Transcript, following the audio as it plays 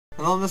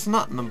Hello, this is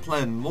Nutt and I'm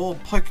playing more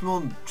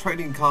Pokemon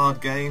trading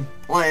card game,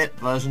 Play It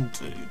version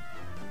 2.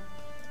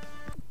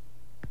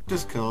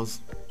 Just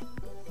cause.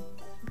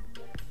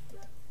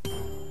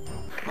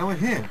 And we're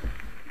here.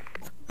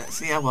 Let's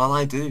see how well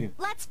I do.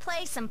 Let's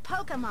play some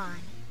Pokémon.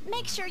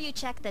 Make sure you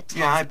check the text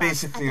Yeah, I box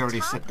basically at the already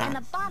top said that.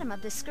 and the bottom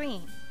of the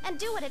screen, and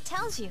do what it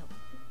tells you.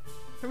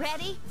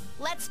 Ready?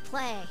 Let's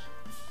play.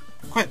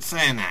 Quit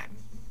saying that.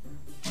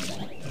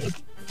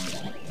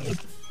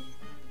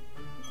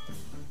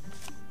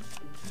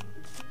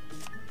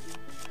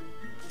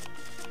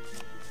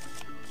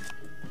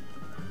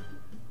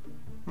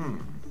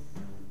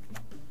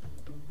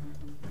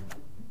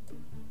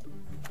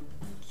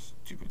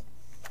 Stupid.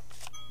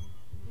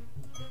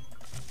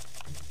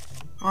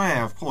 Oh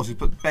yeah, of course, you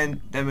put them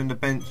in the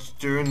bench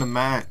during the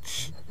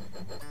match.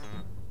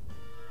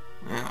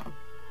 Yeah,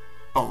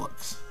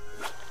 bollocks.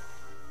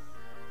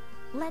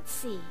 Let's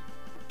see.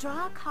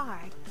 Draw a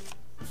card.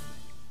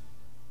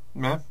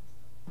 Yeah,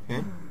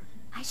 okay.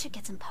 I should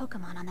get some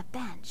Pokémon on the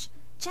bench,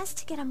 just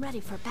to get them ready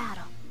for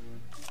battle.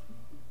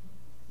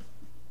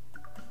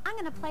 I'm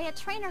gonna play a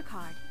trainer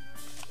card.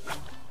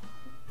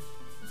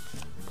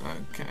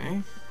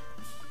 Okay.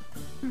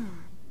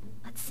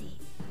 Let's see.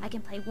 I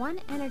can play one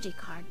energy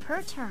card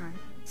per turn,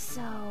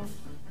 so...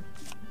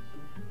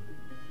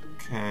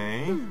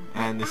 Okay.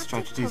 And the Active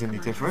strategy's any Pokémon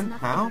has different?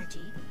 enough How?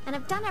 energy, and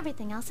I've done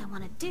everything else I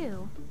want to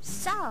do,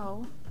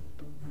 so...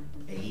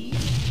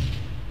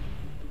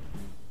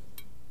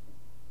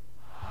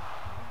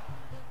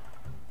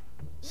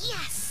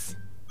 Yes!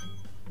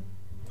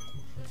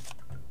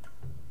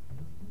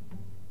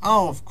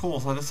 Oh, of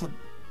course, I just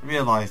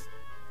realised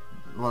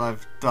what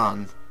I've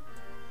done.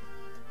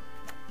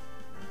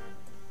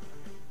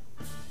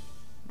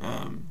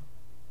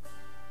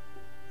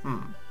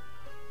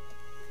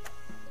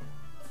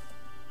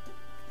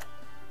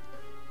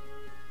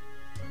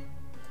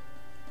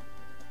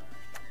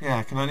 Yeah,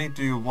 I can only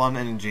do one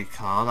energy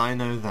card, I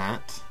know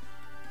that.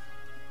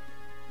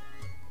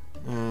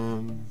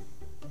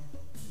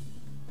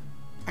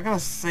 I gotta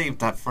save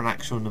that for an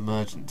actual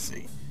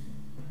emergency.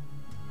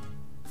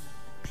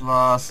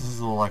 Plus, this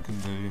is all I can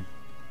do.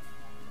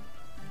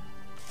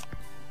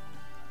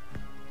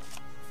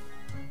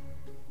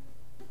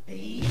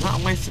 Is that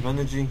a waste of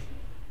energy?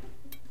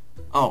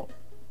 Oh,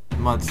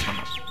 Mud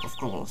Slap, of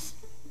course.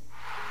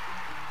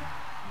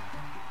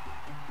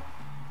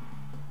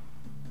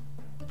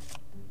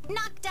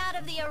 Knocked out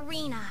of the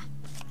arena!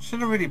 Should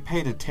have really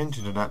paid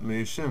attention to that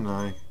move, shouldn't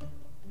I?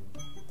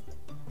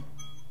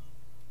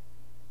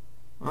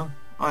 Huh?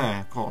 Oh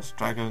yeah, of course,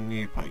 drag a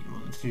new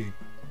Pokemon too.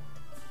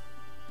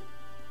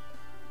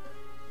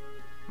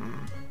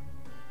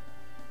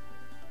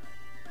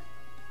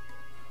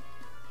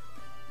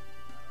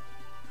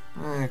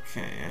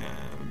 Okay,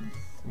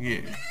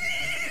 you.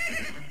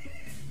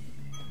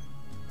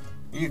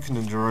 You can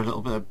endure a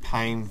little bit of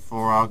pain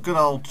for our good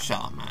old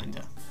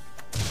Charmander.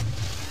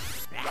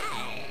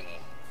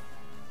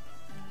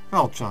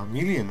 Oh,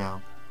 Charmeleon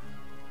now.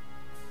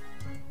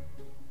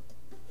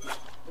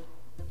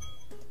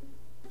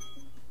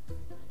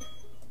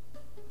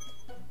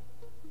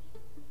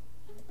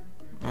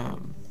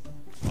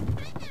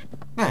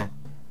 There.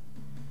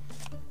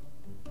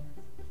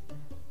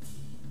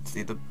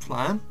 See the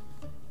plan?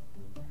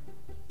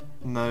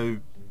 No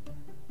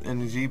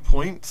energy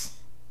points.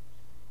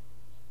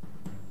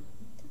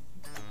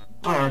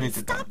 I already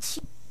did that.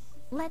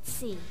 Let's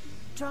see.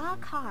 Draw a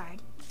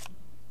card.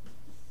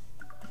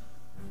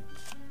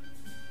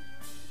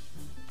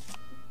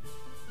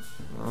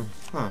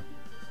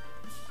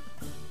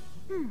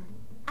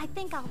 I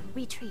think I'll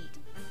retreat.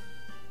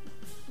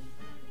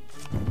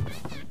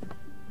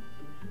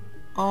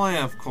 Oh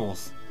yeah, of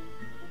course.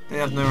 They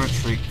have no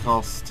retreat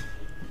cost.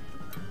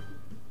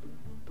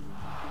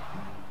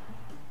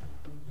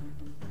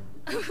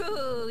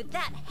 Ooh,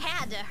 that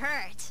had to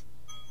hurt.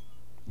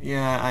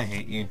 Yeah, I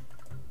hate you.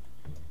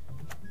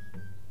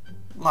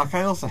 Like,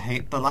 I also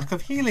hate the lack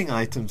of healing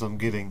items I'm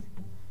getting.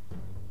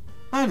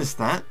 Notice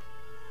that?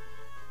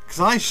 'Cause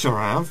I sure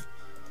have.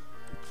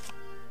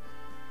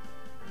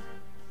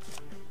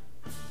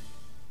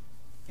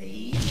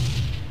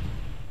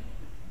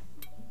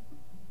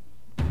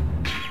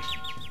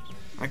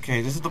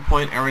 Okay, this is the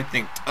point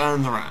everything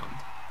turns around.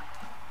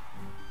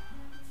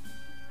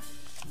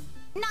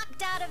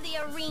 Knocked out of the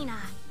arena.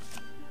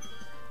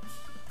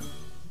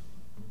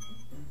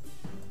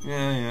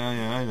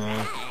 Yeah, I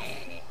know.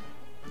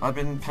 I've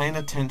been paying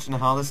attention to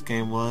how this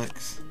game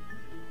works.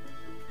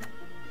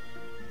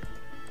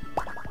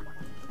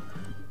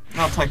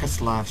 I'll take a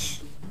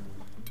slash.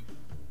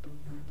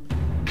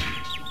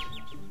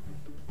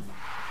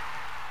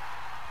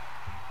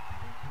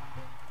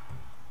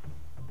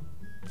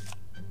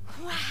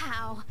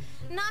 Wow,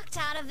 knocked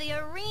out of the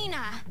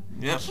arena.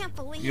 Yep, I can't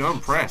believe you're it.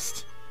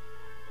 impressed.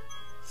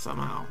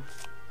 Somehow.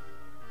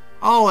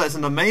 Oh, there's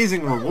an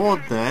amazing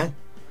reward there.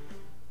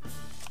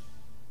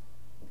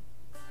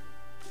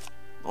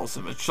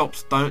 Also, the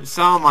shops don't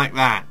sound like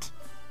that.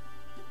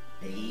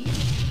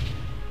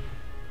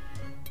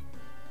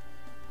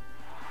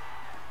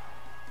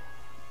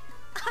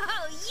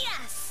 Oh,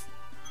 yes!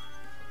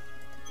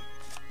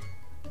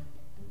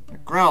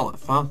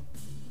 Growlithe, huh?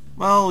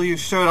 Well, you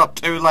showed up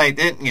too late,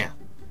 didn't you?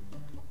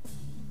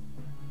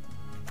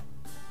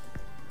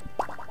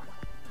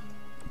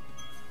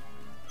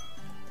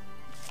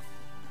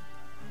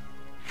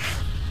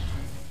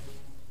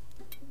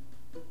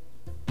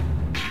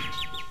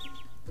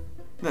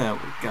 There we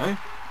go.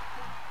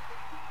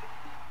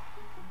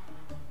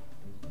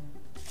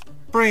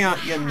 Bring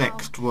out your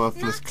next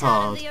worthless Knocked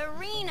card. out of the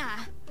arena.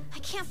 I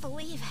can't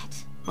believe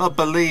it. Well,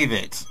 believe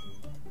it.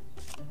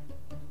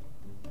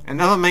 And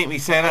never make me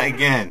say that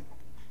again.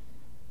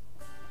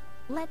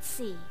 Let's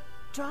see.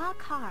 Draw a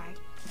card.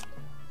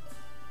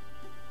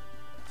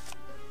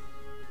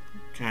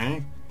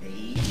 Okay.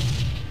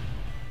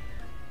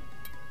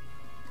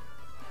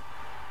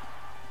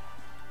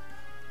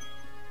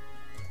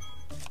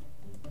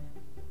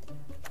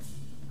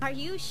 Are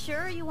you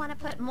sure you want to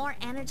put more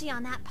energy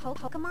on that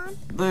Pokemon?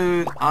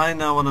 Dude, I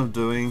know what I'm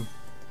doing.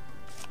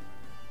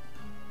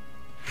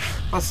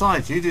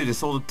 Besides, you do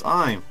this all the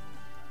time.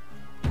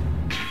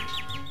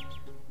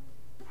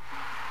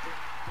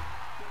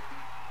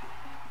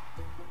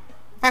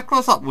 Back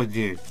what's up with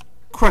you?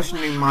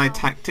 Questioning my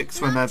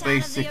tactics when they're Knocked out of the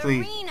basically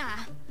arena.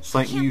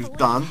 something Can't you've believe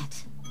done.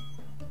 it.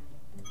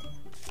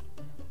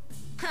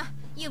 Huh,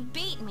 you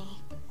beat me.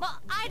 Well,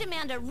 I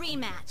demand a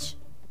rematch.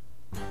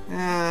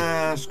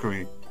 Yeah, screw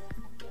you.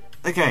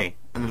 Okay,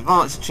 an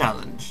advanced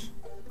challenge.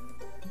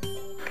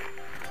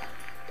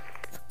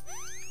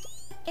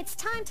 It's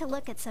time to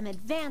look at some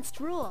advanced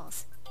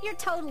rules. You're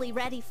totally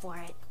ready for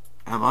it.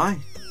 Am I?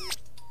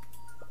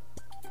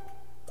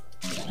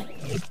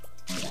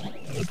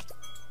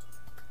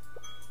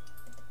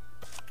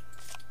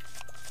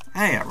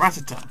 Hey, a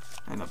Rattata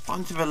and a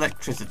bunch of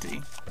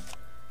electricity.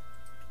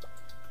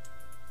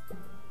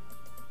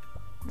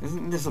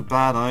 Isn't this a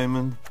bad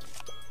omen?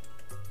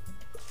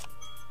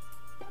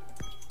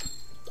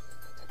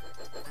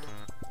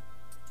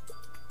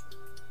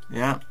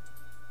 Yeah,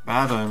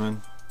 bad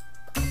omen.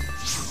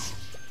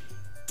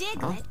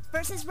 Diglett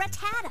versus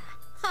Rattata.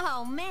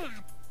 Oh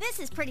man, this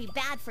is pretty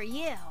bad for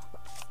you.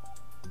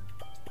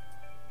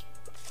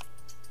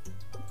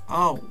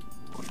 Oh,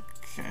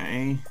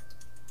 okay.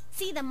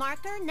 See the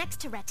marker next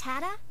to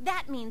Rattata?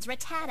 That means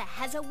Rattata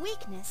has a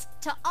weakness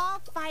to all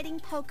fighting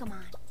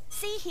Pokemon.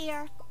 See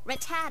here,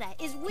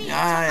 Rattata is weak to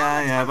all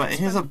Yeah, but attacks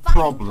here's a from fighting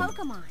problem.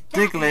 Pokemon. That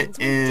Diglett means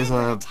when is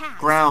Diglett a attacks,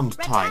 ground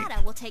type.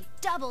 Rattata will take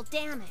double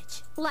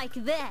damage, like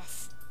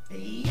this.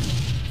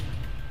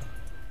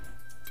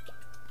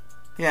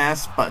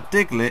 Yes, but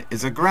Diglett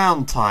is a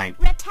ground type.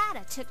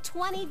 Rattata took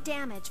 20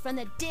 damage from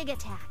the dig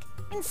attack,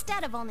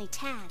 instead of only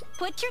 10.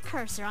 Put your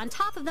cursor on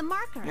top of the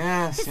marker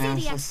Yes, to see yes, the I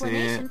see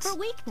explanation it. for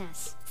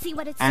weakness. See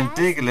what it And says?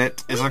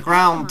 Diglett is a Weak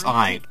ground Pokemon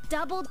type. take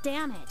double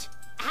damage.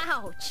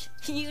 Ouch!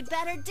 You'd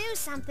better do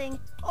something,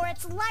 or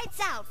it's lights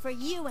out for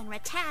you and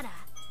Rattata.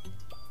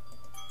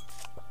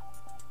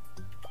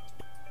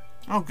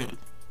 Oh, good.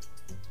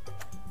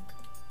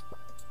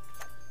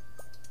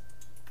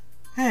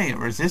 Hey,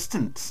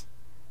 resistance.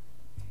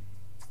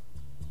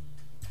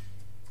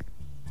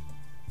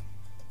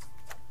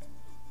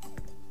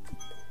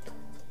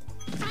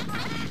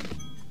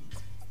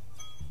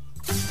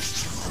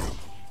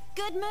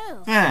 Good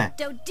move. Yeah.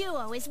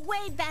 Doduo is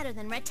way better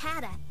than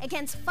Rattata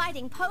against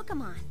fighting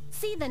Pokemon.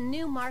 See the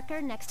new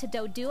marker next to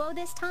Doduo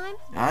this time?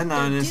 I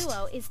noticed.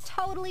 Doduo is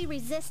totally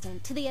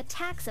resistant to the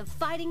attacks of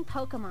fighting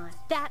Pokemon.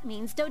 That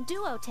means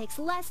Doduo takes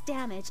less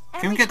damage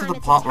every we get to time the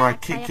it's part where I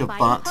attacked by kick a your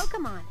fighting butt?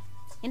 Pokemon.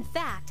 In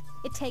fact,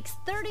 it takes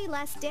 30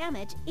 less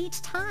damage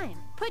each time.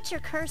 Put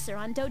your cursor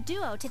on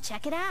Doduo to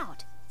check it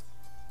out.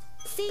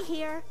 See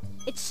here?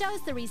 It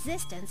shows the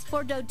resistance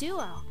for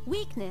Doduo.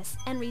 Weakness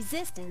and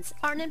resistance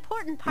are an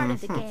important part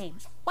of the game.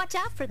 Watch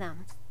out for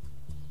them.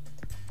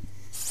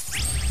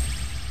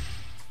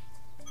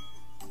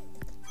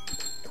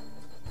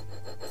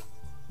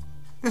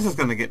 This is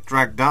going to get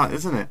dragged out,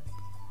 isn't it?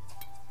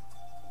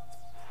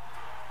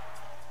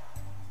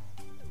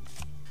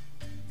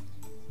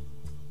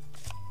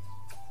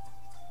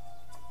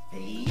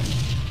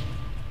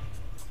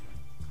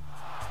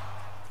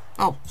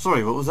 Oh,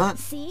 sorry, what was that?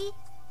 See?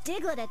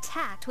 Diglett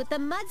attacked with the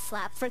Mud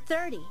Slap for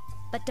 30,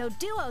 but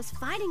Doduo's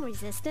fighting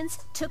resistance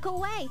took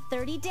away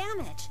 30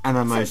 damage. And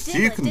the So most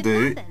you Diglett can did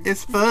do nothing.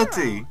 is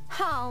 30. 0.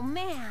 Oh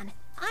man,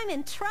 I'm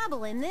in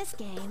trouble in this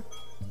game.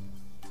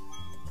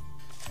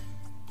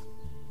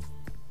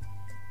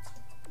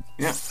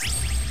 Yep.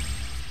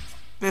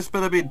 This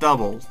better be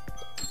double.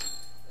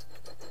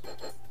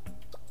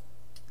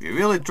 You're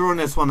really drawing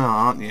this one out,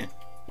 aren't you?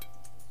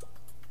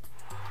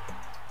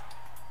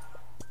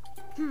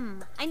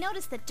 I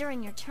noticed that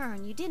during your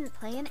turn you didn't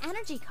play an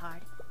energy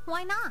card.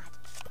 Why not?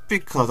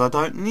 Because I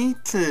don't need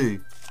to.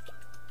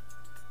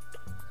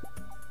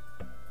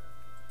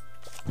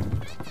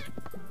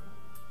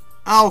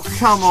 Oh,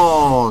 come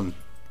on!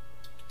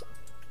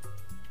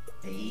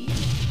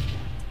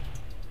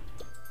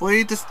 Were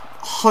you just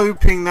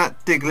hoping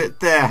that Diglett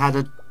there had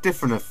a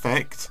different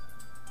effect?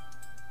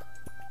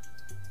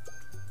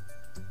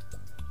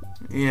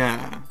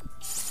 Yeah.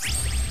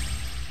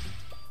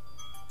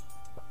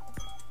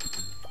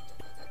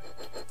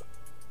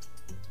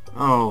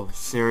 Oh,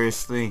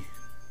 seriously?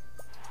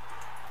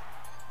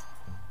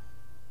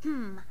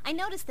 I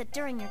noticed that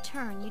during your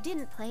turn you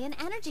didn't play an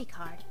energy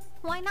card.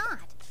 Why not?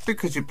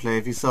 Because you play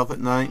with yourself at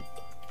night.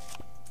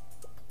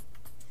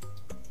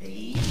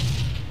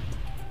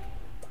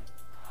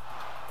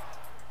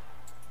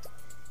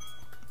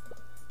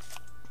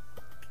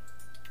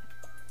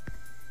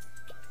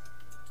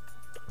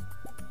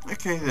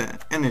 Okay then,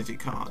 energy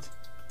card.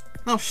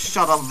 Now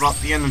shut up about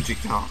the energy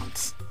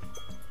cards.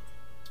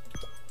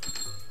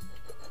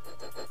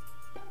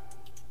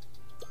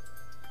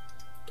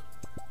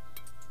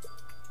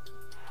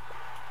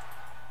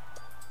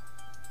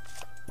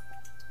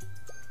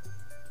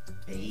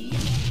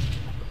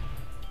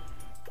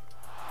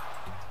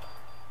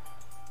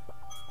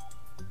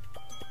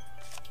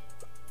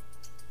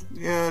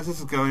 Yeah, this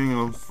is going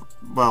on,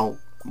 well,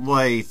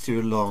 way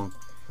too long.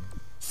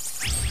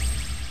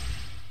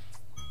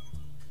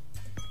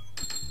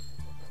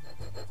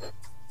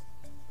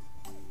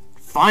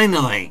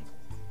 Finally!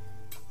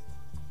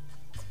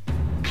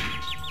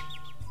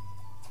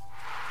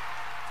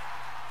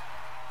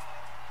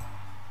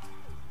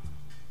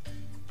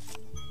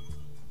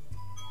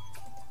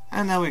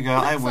 And there we go,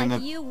 I win Looks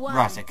like the you won.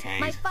 Raticade.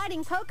 My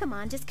fighting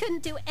Pokemon just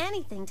couldn't do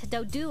anything to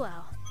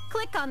Doduo.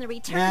 Click on the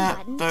return Yeah,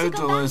 button to go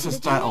Doduo back is to the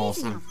just that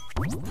gymnasium.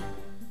 awesome.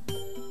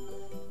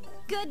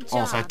 Good job.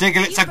 Also,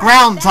 Diglett, You a brought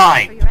ground it back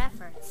type! for your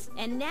efforts.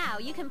 And now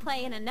you can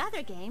play in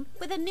another game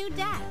with a new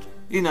deck.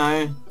 You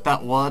know,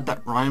 that word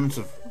that rhymes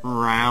with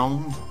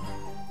round.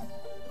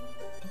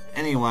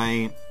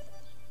 Anyway,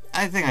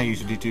 I think I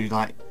usually do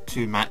like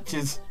 2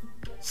 matches.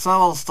 So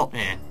I'll stop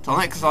here. Till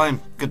next time,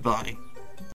 goodbye.